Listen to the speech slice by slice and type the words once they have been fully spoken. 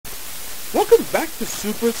Welcome back to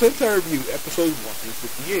Super Sentai Review, episode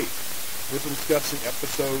 158. We're discussing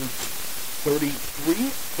episodes 33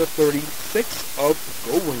 to 36 of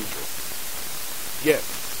Gorenger. Yes.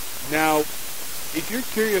 Now, if you're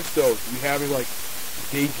curious though, do you have any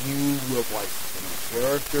debut of new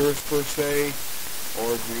characters per se,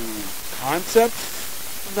 or new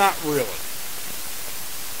concepts? Not really.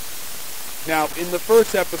 Now, in the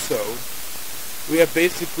first episode, we have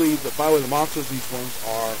basically, by the way, the monsters these ones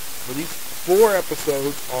are, for these 4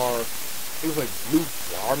 episodes are, it was Blue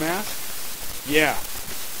Flower Mask? Yeah,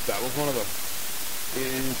 that was one of them.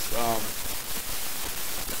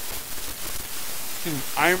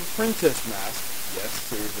 Iron Princess Mask, yes,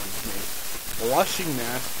 there's one's name. Blushing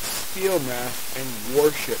Mask, Steel Mask, and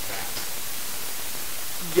Warship Mask.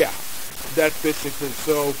 Yeah, that's basically,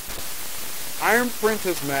 so, Iron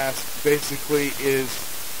Princess Mask basically is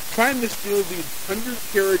trying to steal these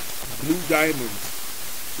 100-carat blue diamonds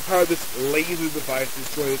to power this laser device to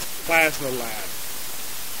destroy this plasma lab.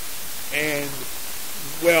 And,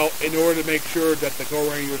 well, in order to make sure that the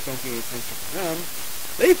Gorengers don't get attention from them,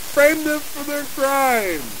 they framed them for their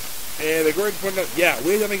crimes. And the Gorengers pointed out, yeah,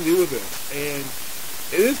 we had nothing to do with this. And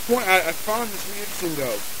at this point, I found this really interesting,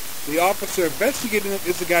 though. The officer investigating them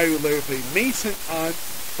is the guy who later played Mason on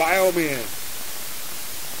Bioman.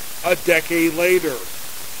 A decade later.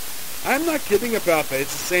 I'm not kidding about that.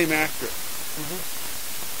 It's the same actor.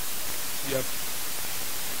 Yep.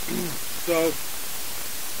 So,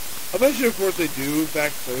 eventually, of course, they do, in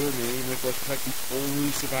fact, play their name. Of course, it's the only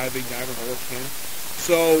surviving diamond hurricane.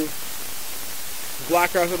 So,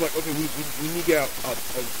 Black Eyes are like, okay, we need to get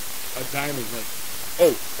a diamond.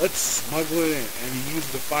 Let's smuggle it in. And he uses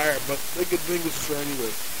the fire, but they could think this destroyed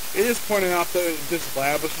anyway. It is pointing out that this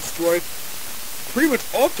lab was destroyed. Pretty much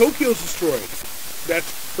all Tokyo is destroyed. That's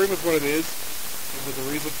pretty much what it is. It was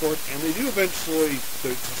the reason for it. And they do eventually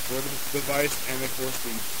destroy the device. And of course,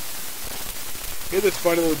 here's this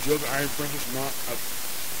funny little joke. Iron Princess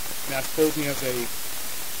mask posing as a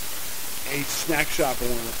snack shop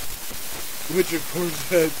owner. Which of course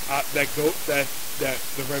that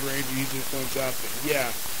the Red Ranger usually points out that,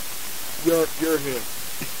 yeah, you're him.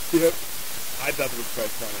 Yep. I thought it was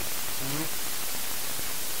quite funny.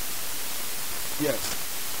 Yes.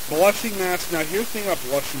 Blushing Mask. Now, here's the thing about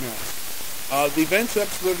Blushing Mask. The events of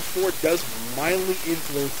episode 4 does mildly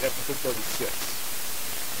influence episode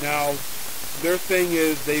 36. Now, their thing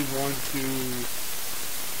is they want to,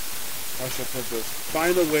 how should I put this,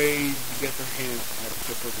 find a way to get their hands on a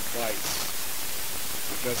particular device.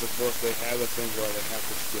 Because, of course, they have a thing where they have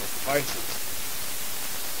to steal devices.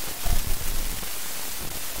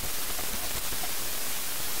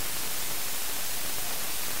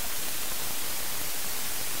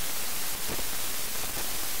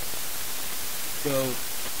 So,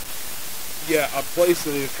 yeah, a place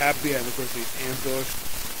that is happy, and of course he's ambushed.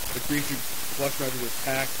 The creature flush measure is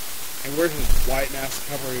attacked, and wears his white mask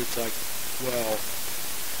cover. It's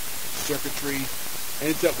circuitry.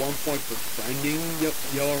 Ends at one point befriending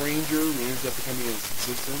Yellow Ranger, and ends up becoming his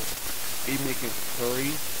assistant. Even making him curry,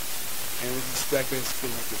 and it's suspected it's been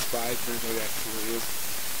a spy. Turns out it actually is.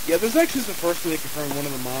 Yeah, this actually is the first thing they confirm. One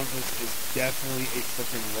of the monsters is definitely a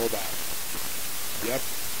freaking robot. Yep.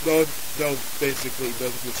 Though basically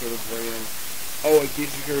doesn't sort of bring in, in case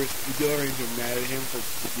you're curious, the Yellow Ranger mad at him for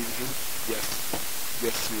defeating him? Yes.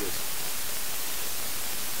 Yes, he is.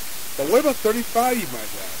 But what about 35, you might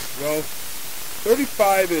ask? Well,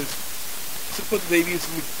 35 is, to put the debut,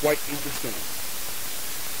 something quite interesting.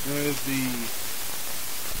 Known as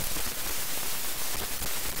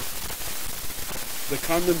the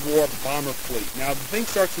Condon War Bomber Fleet. Now, the thing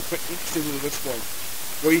starts to get quite interesting with this one,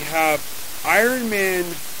 where you have Iron Man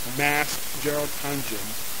masked General Tanjin,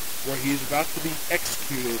 where he is about to be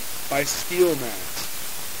executed by Steel Mask.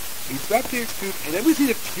 He's about to be executed, and then we see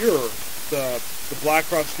the Cure, the Black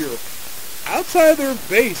Cross Cure, outside of their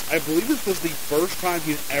base. I believe this was the first time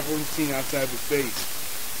he's ever been seen outside of his base.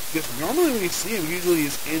 Because normally when you see him, usually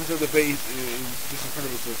he's into the base and just in front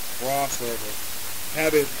of his cross or whatever,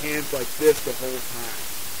 have his hands like this the whole time.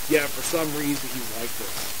 Yeah, for some reason he's like this.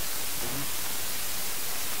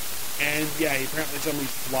 And yeah, apparently some of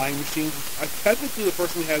these flying machines. Technically, the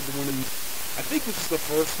person who had one of these, I think this is the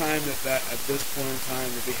first time that at this point in time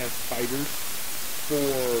that they had fighters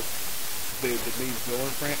for the main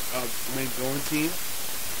villain team,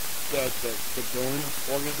 the villain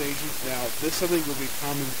organization. Now, this is something that will be a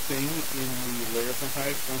common thing in the later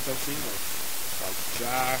Sentai ones I've seen, like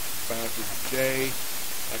Jack, Battlefield J,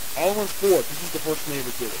 all ones 4. This is the first time they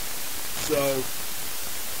ever did it. So,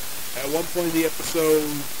 at one point in the episode,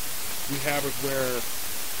 we have it where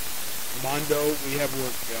Mondo, we have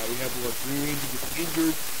where Green Ranger gets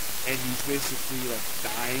injured, and he's basically like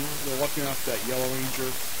dying. They're looking off that Yellow Ranger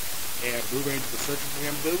and Blue Ranger are searching for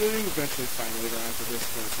him. They eventually find later on for this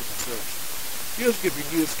kind of super search. He doesn't give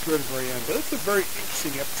you this cure at the very end, but it's a very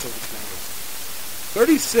interesting episode this now is.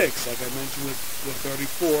 36, like I mentioned with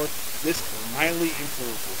 34, this mildly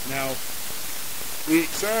influences. Now, we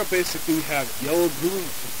start out basically, we have yellow, blue,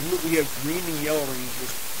 we have green and yellow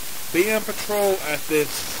rangers being on patrol at this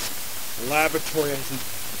laboratory as these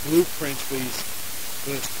blueprints for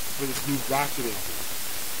this new rocket engine.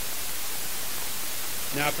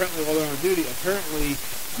 Now, apparently, while they're on duty,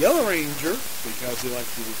 Yellow Ranger, because he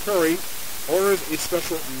likes to eat curry, orders a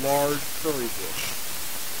special large curry dish.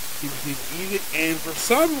 He's eating it, and for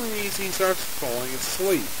some reason, he starts falling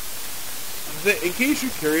asleep. In case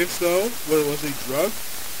you're curious, though, whether it was a drug,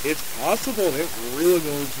 it's possible they didn't really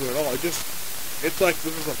go into it at all. It's like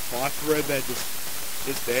this is a plot thread that just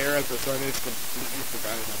is there at the start, and it's completely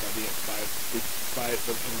forgotten about by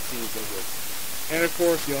the scene it does it. And of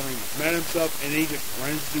course, Yellow Ranger's mad himself, and he just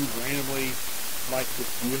runs through randomly, like this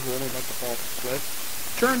beautiful woman about to fall off the cliff.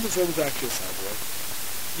 Turns this woman's actually a cyborg.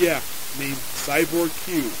 Yeah, named Cyborg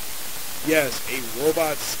Q. Yes, a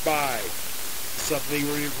robot spy. Something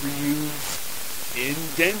we reused in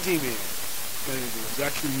Denji Man. But it was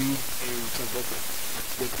actually used in some book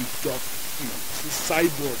with the Dark Q. This is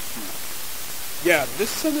Cyborg Q. Yeah, this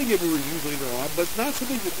is something that we reuse later on, but it's not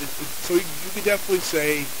something that... So you could definitely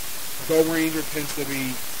say Gorenger tends to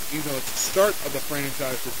be, it's the start of the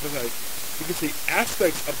franchise. Because you can see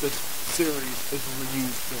aspects of this series is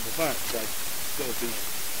reused several times. Like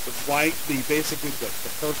the flight, basically the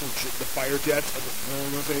personal the fire jets of the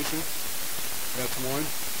organization. That's one.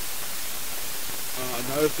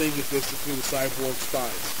 Another thing is basically the cyborg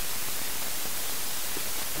spies.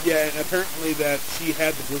 Yeah, and apparently that she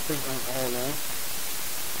had the blueprint on all along.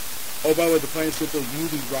 Oh, by the way, the plan is to use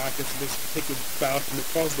these rockets and just take it about and it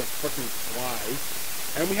causes them to fucking fly.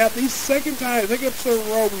 And we have the second episode in a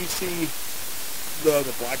row, we see the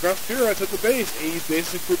Black Ops Pirates at the base, and he's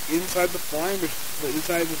basically inside the flying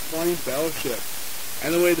battleship.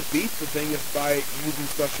 And the way to beat the thing is by using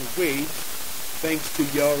special waves, thanks to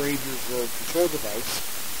Yellow Ranger's little control device.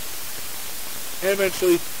 And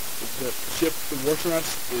eventually, the ship, the warship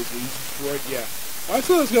is destroyed. Yeah. I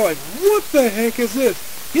saw this guy like, what the heck is this?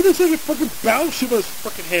 He looks like a fucking battleship on his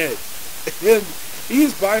fucking head. And he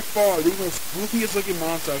is by far the most goofiest looking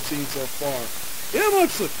monster I've seen so far. Yeah, I'm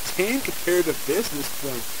actually tame compared to this at this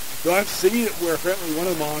point. Though I've seen it where apparently one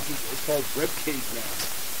of the monsters is called Ribcage Mask.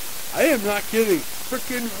 I am not kidding.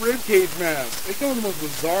 Frickin' Ribcage Mask. They come with the most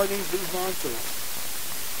bizarre names for these monsters.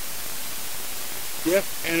 Yep,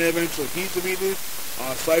 and eventually he's defeated.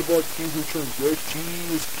 Cyborg Q, who turned good, she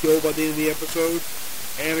was killed by the end of the episode.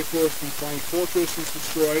 And of course, the Flying Fortress is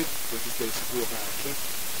destroyed, which is basically a battleship.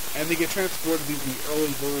 And they get transported to the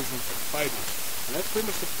early versions of fighters. And that's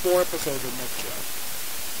pretty much the 4 episodes in a nutshell.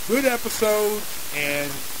 Good episode,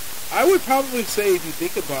 and I would probably say, if you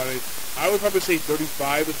think about it, I would probably say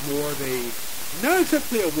 35 is more of a, not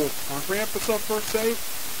exactly a world conquering episode per se,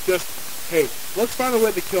 just, hey, let's find a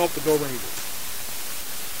way to kill off the Go Rangers.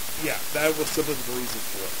 Yeah, that was simply the reason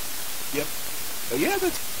for it. Yep. But yeah,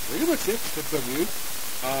 that's pretty much it for the review.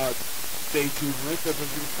 Stay tuned for it, because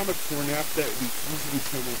there's going to come a corner after that we usually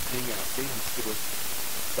turn this thing out. They just give us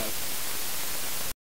stuff.